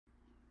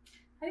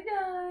Hey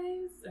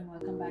guys, and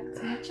welcome back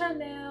to my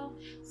channel.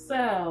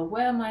 So,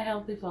 where are my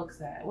healthy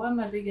folks at? Where are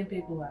my vegan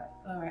people at?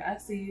 Alright, I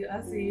see you.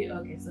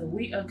 Okay, so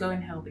we are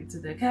going healthy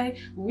today, okay?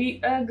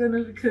 We are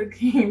gonna be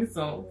cooking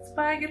some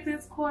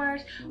spaghetti squash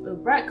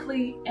with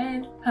broccoli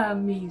and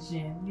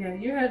Parmesan. Yeah,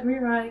 you heard me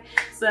right.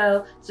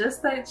 So, just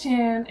stay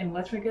tuned and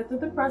watch me get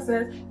through the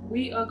process.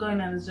 We are going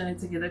on this journey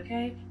together,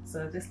 okay?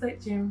 So, just stay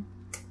tuned.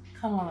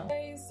 Come on.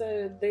 Okay,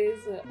 so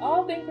these are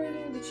all the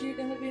ingredients that you're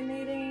gonna be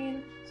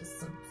needing. Just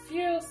some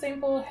few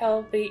simple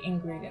healthy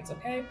ingredients,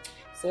 okay?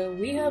 So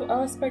we have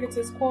our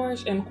spaghetti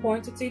squash, and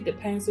quantity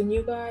depends on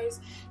you guys.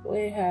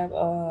 We have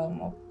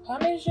Parmesan,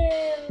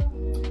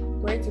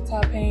 grated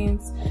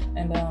toppings,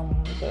 and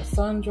the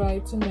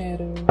sun-dried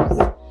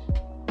tomatoes,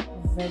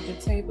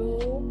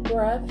 vegetable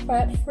broth,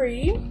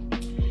 fat-free,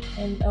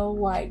 and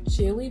white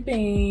chili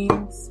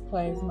beans,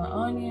 place my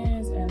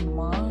onions and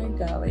my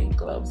garlic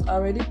cloves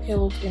already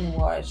peeled and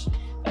washed,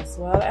 as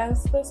well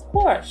as the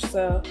squash.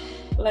 So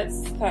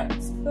let's start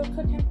the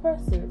cooking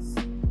process.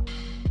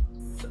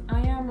 So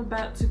I am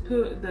about to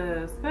put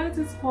the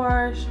spaghetti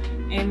squash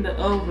in the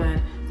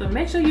oven. So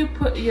make sure you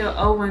put your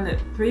oven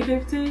at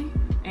 350,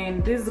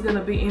 and this is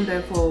gonna be in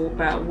there for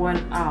about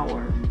 1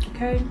 hour,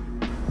 okay?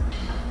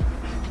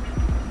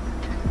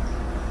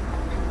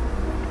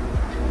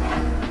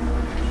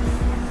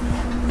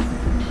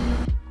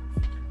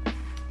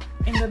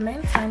 In the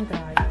meantime,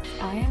 guys,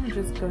 I am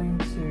just going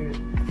to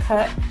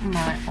cut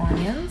my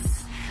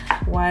onions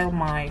while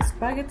my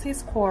spaghetti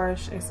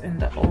squash is in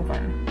the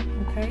oven,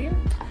 okay?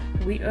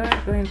 We are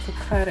going to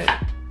cut it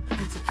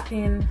into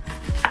thin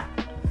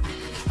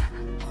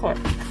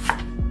cuts,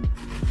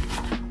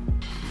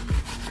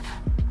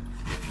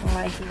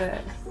 like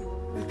this,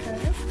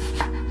 okay?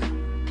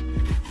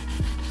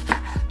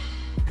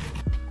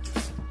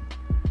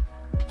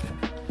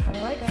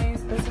 Alright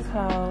guys, this is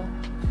how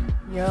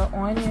your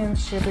onions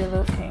should be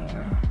looking,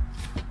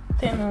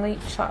 thinly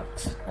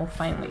chopped or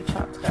finely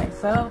chopped, guys.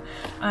 So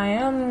I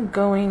am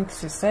going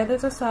to set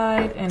it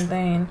aside and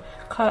then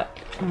cut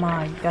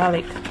my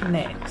garlic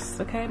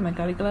next, okay? My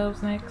garlic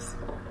cloves next.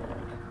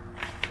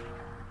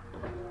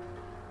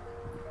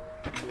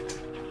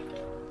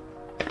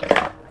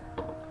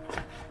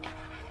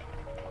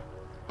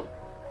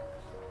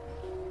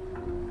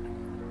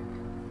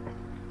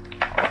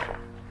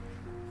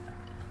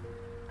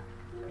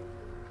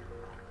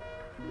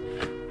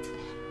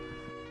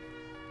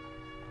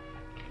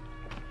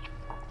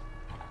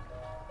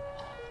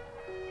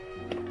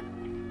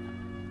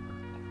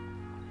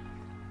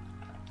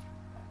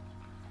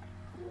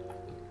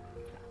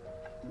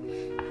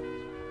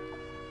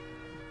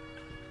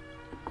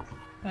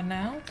 But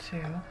now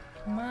to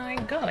my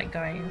garlic,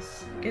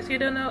 guys. In case you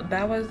don't know,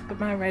 that was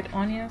my red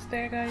onions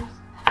there, guys.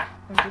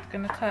 I'm just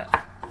gonna cut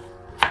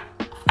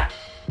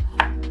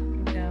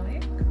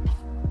garlic.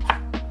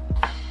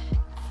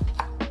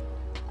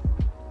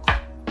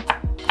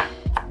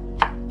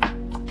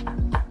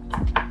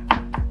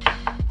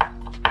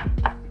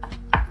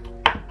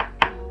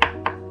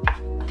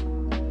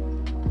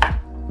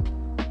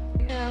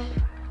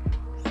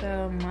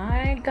 So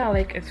my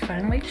garlic is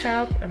finely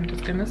chopped. I'm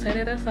just gonna set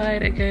it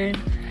aside again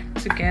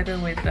together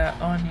with the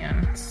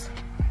onions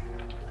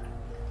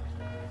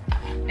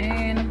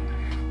and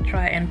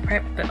try and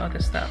prep the other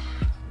stuff.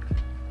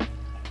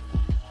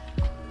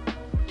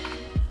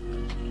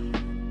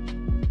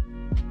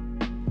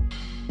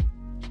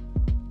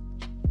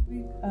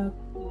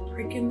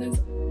 Breaking this,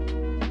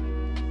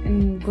 and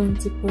I'm going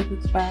to put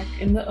it back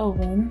in the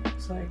oven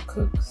so I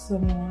cook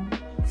some more.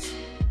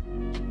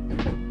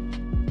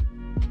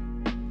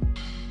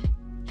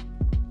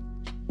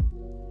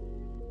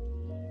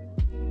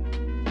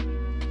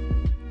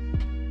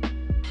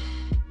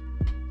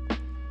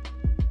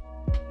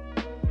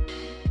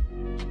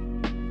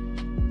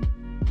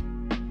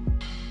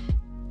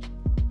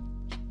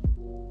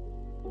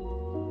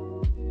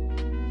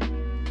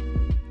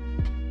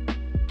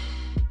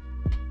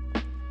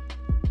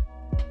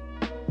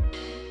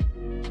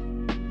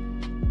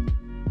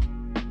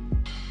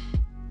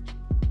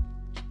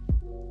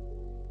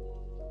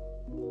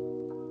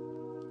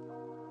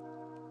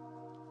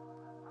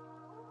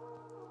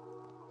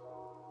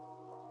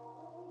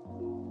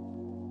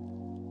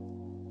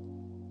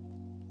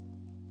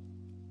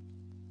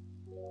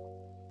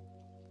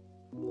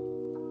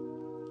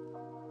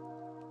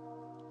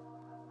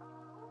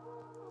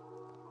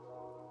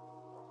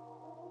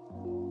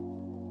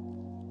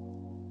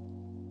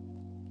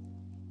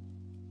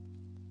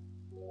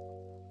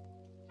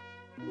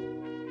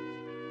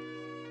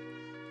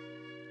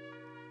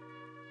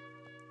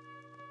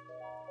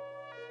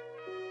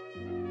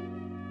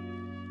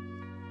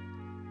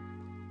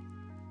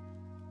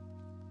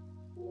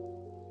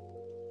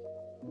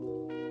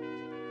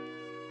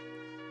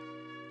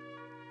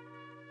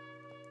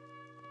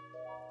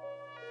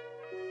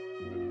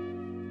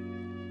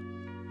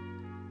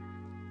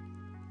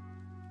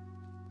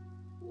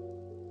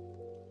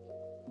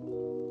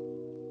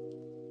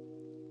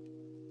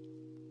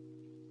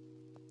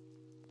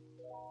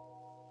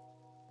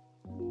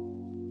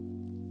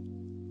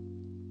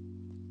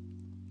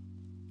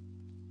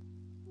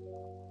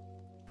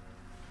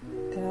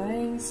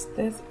 guys,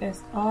 this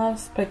is our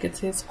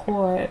spaghetti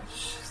squash.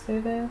 See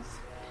this?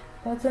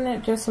 Doesn't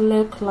it just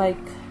look like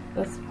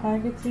the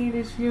spaghetti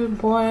that you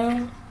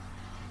boil?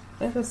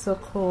 This is so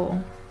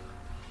cool.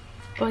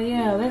 But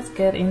yeah, let's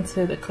get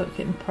into the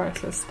cooking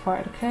process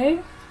part, okay?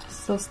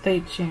 So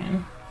stay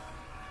tuned.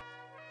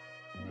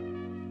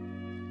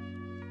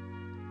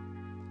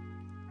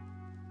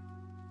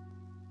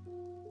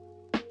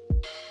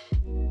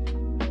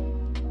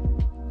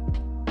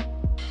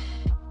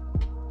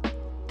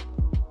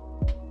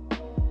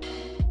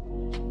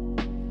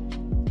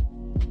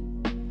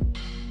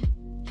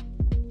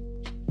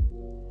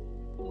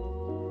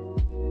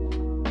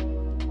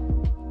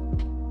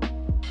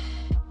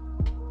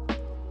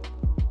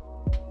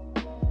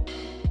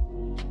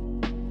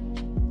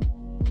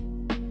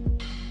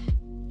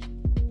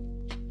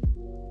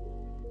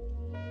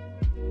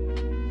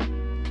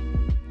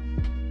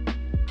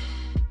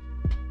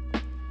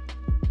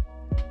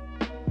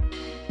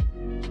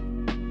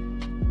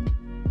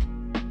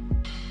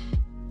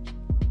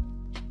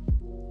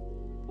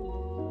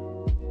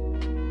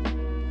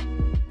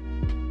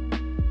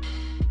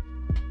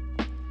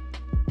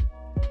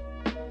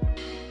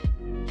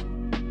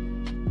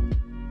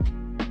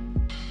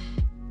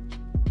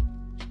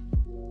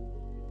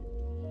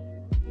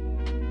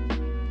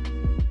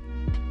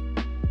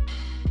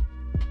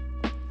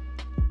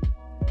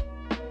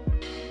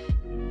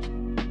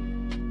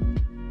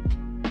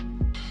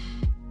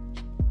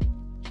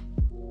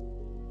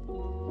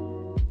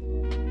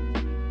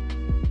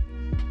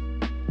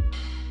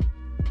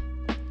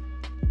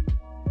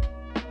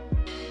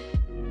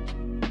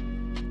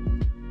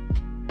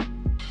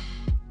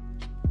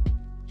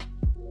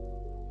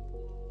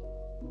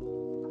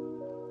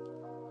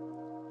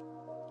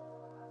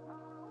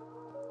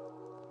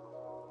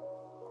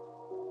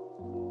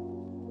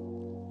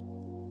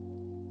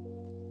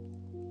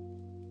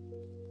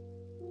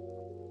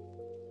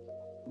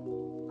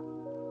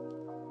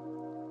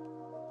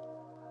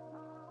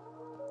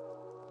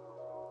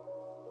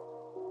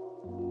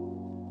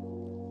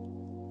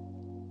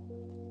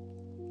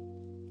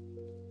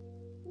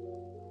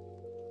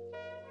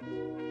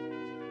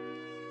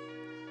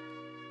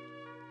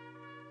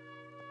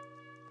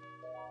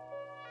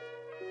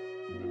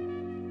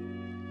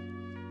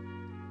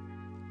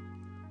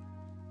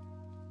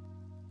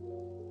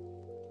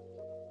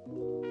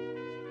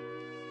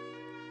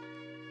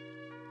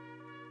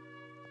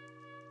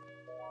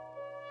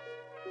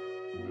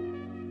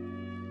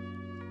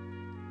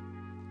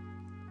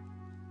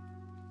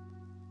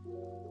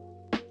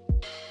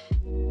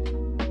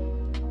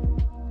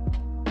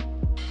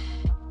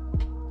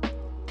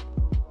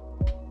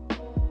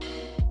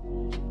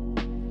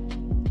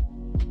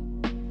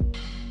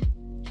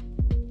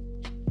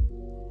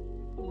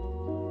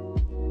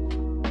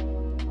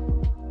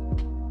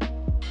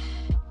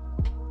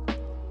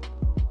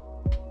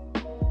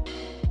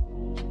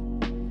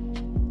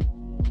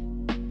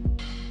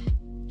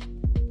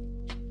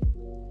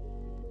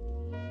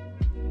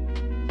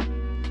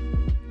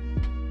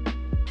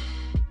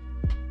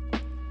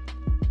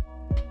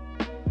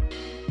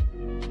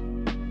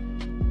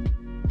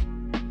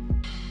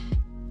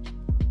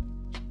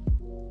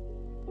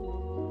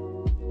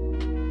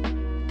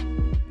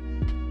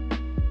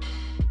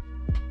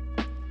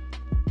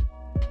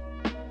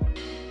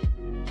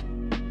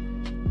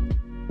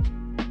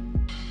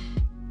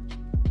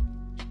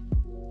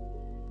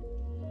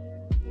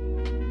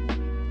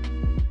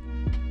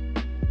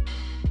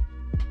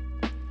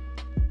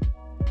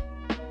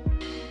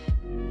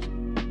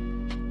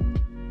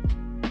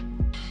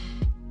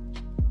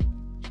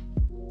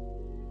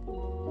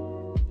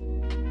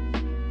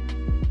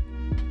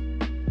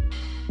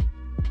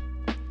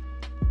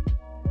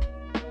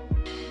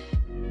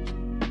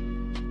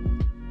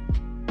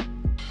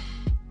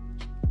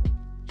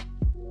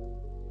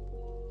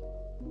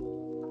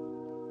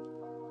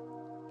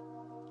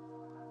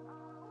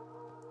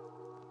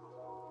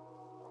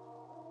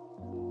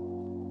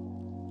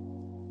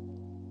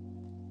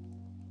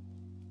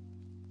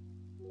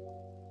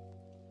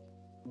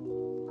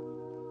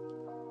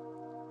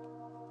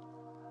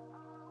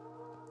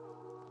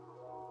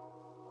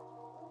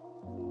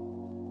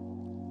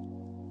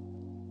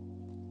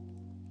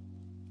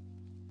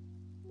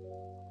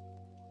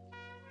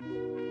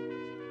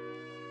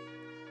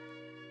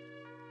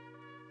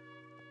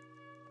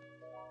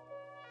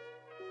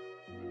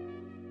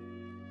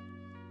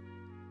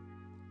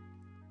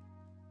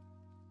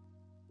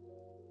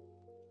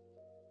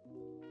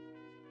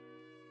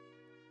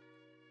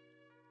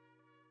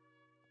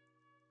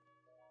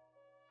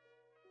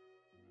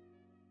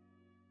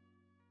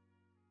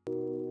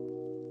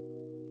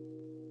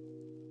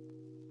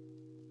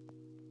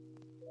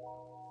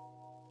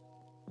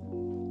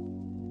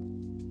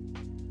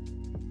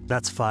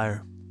 That's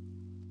fire.